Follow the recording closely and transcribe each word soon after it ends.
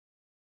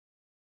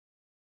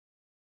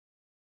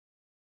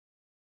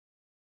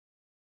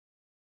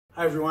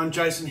Hey everyone,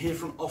 Jason here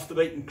from Off the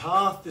Beaten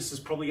Path. This is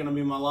probably going to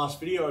be my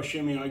last video,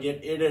 assuming I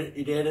get it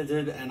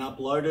edited and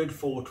uploaded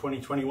for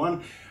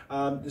 2021.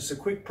 This is a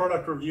quick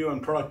product review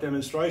and product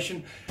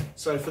demonstration.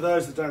 So for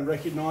those that don't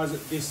recognize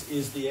it, this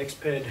is the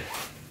Exped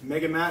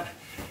Megamat.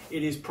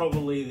 It is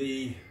probably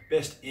the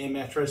best air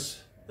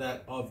mattress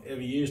that I've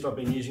ever used. I've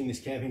been using this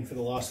camping for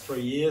the last 3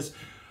 years.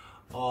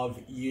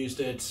 I've used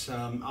it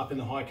up in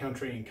the high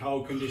country in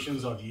cold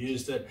conditions. I've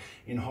used it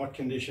in hot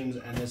conditions,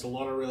 and there's a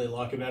lot I really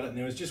like about it. And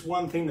there was just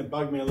one thing that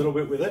bugged me a little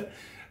bit with it,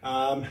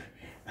 and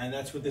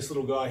that's what this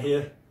little guy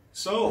here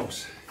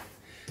solves.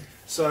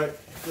 So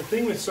the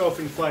thing with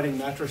self-inflating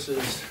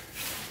mattresses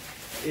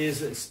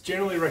is it's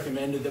generally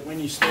recommended that when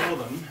you store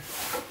them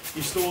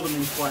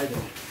inflated,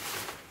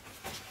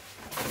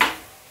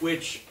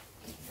 which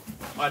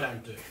I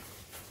don't do.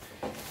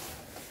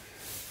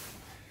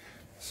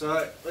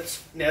 So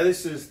now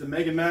this is the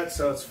Megamat,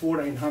 so it's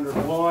 1400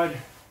 wide.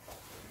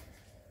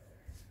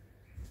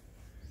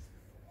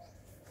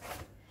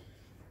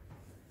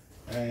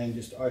 And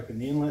just open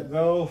the inlet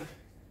valve,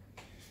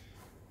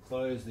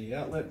 close the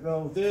outlet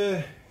valve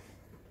there.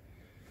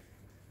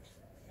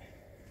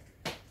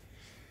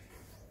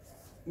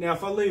 Now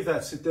if I leave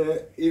that sit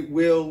there, it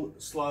will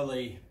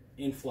slowly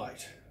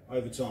inflate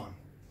over time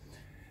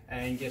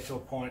and get to a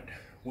point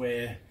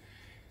where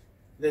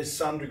there's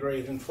some degree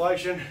of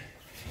inflation.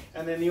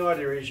 And then the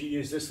idea is you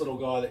use this little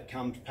guy that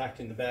comes packed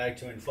in the bag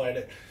to inflate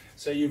it.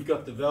 So you've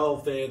got the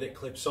valve there that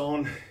clips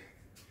on,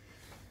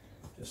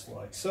 just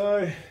like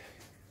so.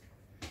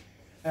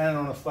 And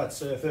on a flat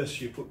surface,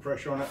 you put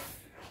pressure on it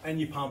and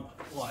you pump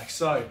like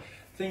so.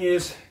 Thing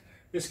is,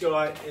 this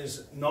guy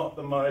is not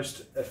the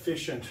most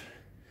efficient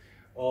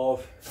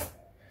of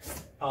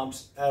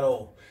pumps at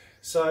all.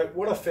 So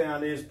what I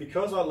found is,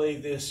 because I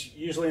leave this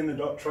usually in the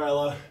dock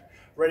trailer,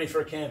 ready for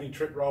a camping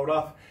trip rolled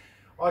up,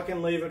 I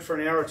can leave it for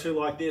an hour or two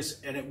like this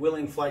and it will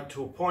inflate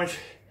to a point,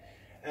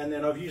 and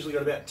then I've usually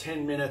got about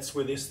 10 minutes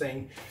with this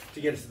thing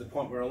to get it to the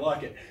point where I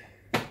like it.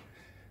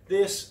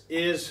 This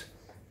is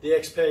the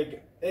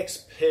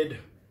Exped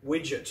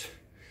Widget.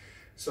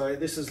 So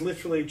this has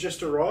literally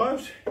just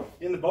arrived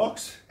in the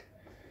box.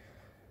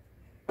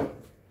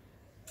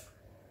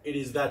 It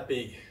is that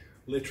big,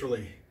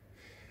 literally.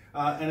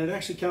 And it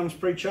actually comes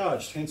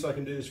pre-charged, hence I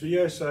can do this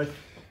video. So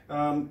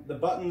the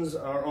buttons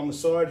are on the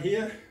side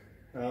here.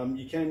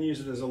 You can use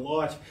it as a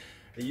light,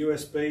 a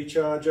USB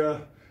charger,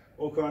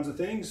 all kinds of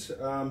things,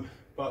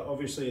 but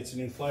obviously it's an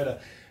inflator.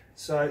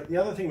 So the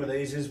other thing with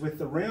these is, with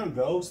the round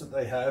valves that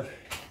they have,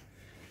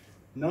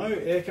 no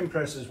air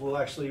compressors will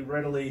actually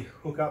readily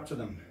hook up to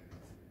them.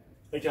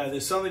 Okay,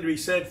 there's something to be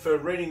said for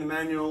reading the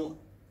manual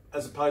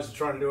as opposed to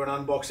trying to do an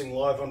unboxing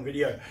live on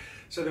video.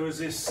 So there was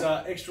this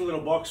extra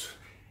little box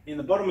in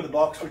the bottom of the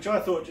box, which I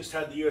thought just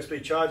had the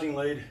USB charging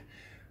lead.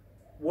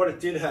 What it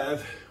did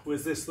have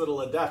was this little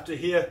adapter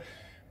here,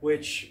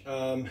 which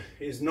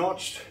is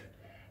notched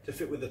to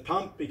fit with the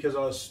pump, because I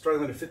was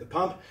struggling to fit the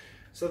pump.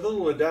 So the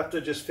little adapter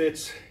just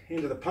fits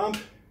into the pump,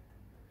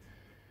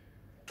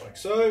 like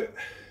so.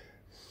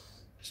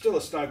 Still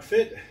a snug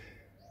fit.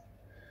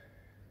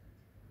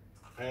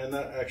 And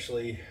that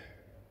actually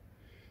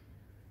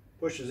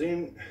pushes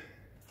in,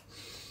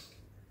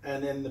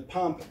 and then the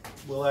pump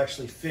will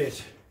actually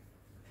fit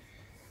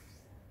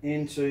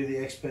into the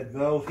Exped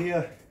valve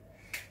here,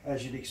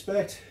 as you'd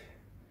expect.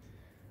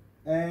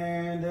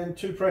 And then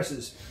 2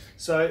 presses.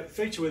 So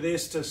feature with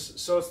this,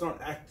 so it's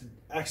not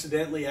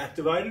accidentally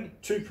activated.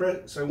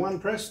 So 1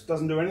 press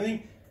doesn't do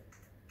anything.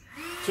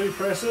 2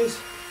 presses,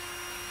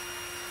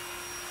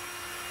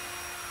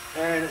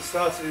 and it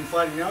starts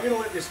inflating. Now I'm going to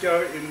let this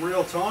go in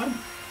real time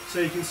so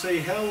you can see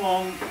how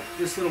long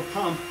this little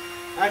pump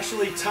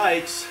actually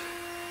takes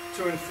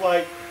to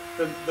inflate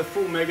the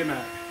full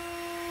Megamat.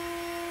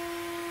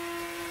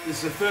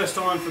 This is the first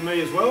time for me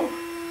as well.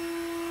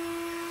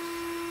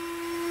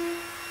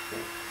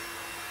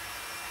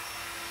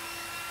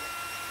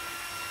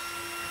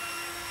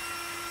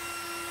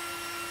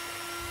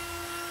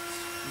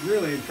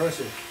 Really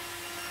impressive.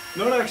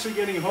 Not actually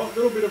getting hot,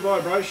 little bit of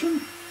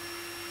vibration,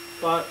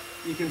 but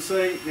you can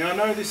see, now I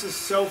know this is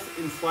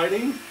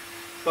self-inflating,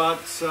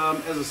 but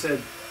as I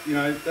said, you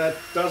know, that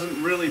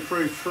doesn't really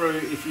prove true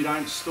if you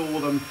don't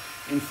store them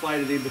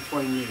inflated in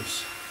between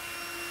use.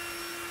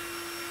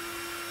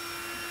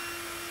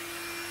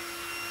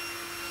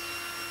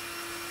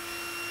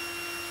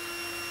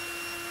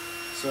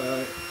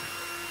 So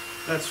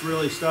that's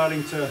really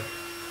starting to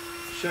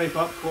shape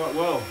up quite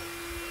well.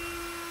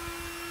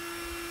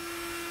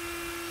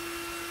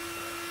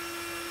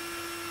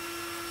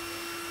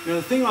 Now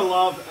the thing I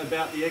love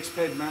about the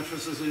Exped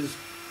mattresses is,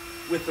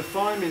 with the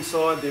foam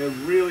inside, they're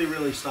really,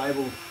 really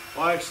stable.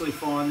 I actually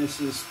find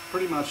this is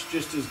pretty much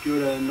just as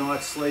good a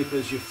night's sleep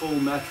as your full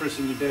mattress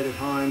in your bed at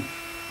home.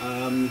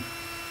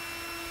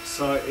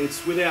 So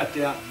it's without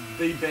doubt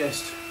the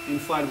best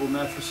inflatable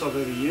mattress I've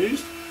ever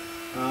used.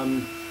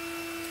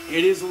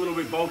 It is a little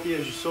bit bulky,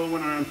 as you saw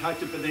when I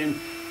unpacked it, but then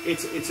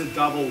it's a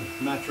double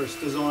mattress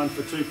designed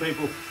for 2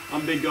 people.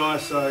 I'm a big guy,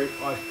 so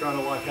I kind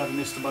of like having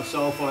this to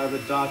myself. I have a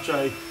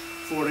Dache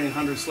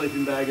 1400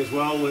 sleeping bag as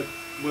well that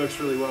works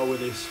really well with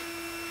this.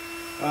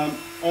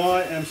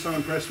 I am so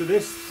impressed with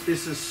this.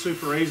 This is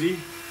super easy,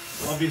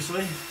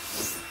 obviously,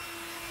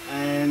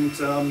 and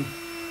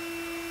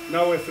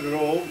no effort at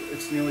all.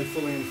 It's nearly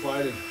fully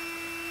inflated.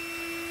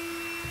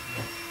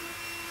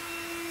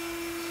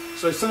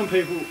 So some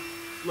people,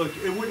 look,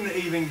 it wouldn't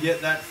even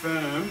get that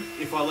firm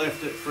if I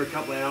left it for a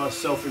couple of hours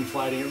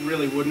self-inflating. It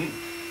really wouldn't.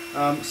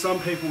 Some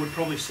people would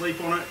probably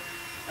sleep on it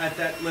at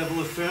that level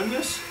of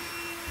firmness.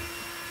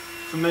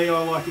 For me,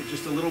 I like it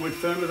just a little bit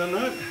firmer than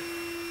that.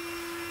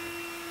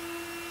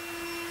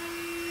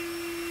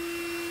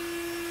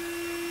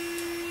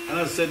 And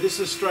as I said, this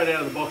is straight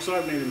out of the box. I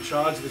haven't even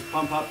charged this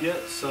pump up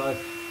yet, so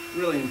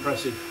really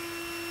impressive.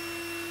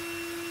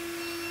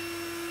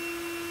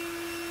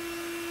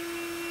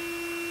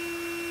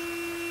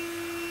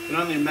 I can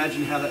only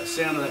imagine how that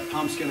sound of that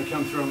pump's going to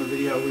come through on the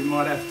video. We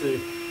might have to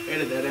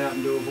edit that out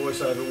and do a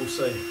voiceover, we'll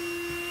see.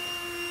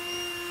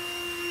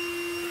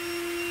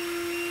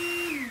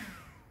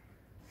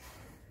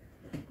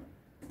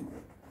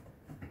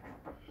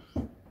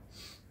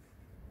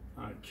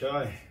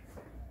 Okay,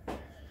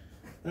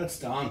 that's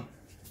done.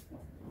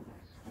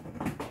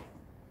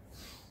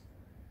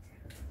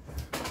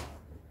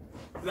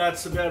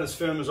 That's about as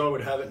firm as I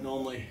would have it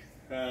normally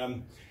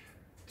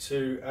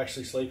to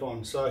actually sleep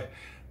on. So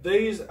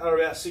these are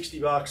about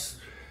 60 bucks.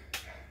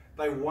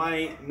 They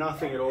weigh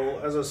nothing at all.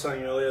 As I was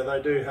saying earlier,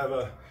 they do have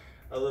a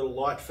little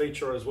light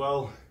feature as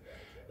well.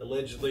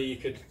 Allegedly, you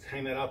could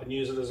hang that up and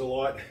use it as a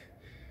light.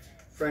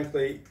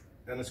 Frankly,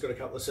 and it's got a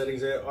couple of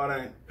settings there, I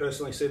don't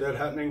personally see that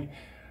happening.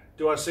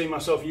 Do I see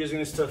myself using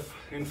this to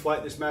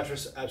inflate this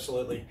mattress?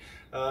 Absolutely.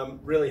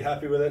 Really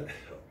happy with it.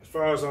 As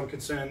far as I'm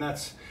concerned,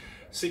 that's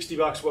 60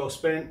 bucks well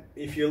spent.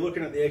 If you're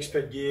looking at the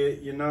Exped gear,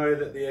 you know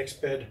that the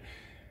Exped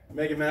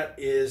Megamat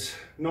is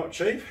not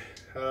cheap.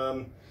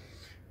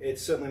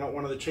 It's certainly not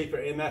one of the cheaper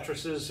air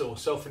mattresses or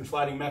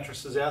self-inflating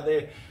mattresses out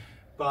there,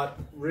 but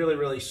really,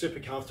 really super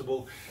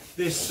comfortable.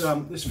 This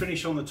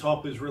finish on the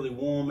top is really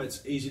warm.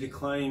 It's easy to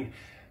clean.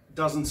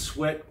 Doesn't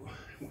sweat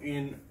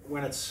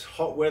when it's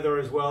hot weather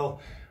as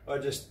well.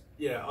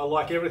 I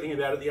like everything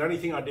about it. The only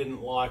thing I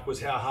didn't like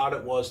was how hard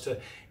it was to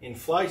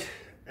inflate,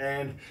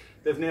 and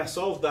they've now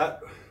solved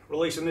that,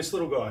 releasing this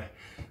little guy.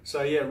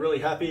 So yeah, really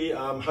happy.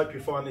 Hope you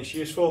find this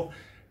useful.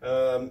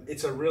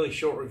 It's a really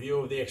short review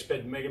of the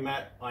Exped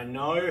Megamat, I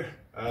know,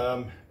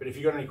 but if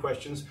you've got any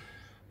questions,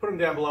 put them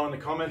down below in the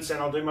comments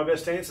and I'll do my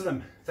best to answer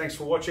them. Thanks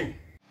for watching.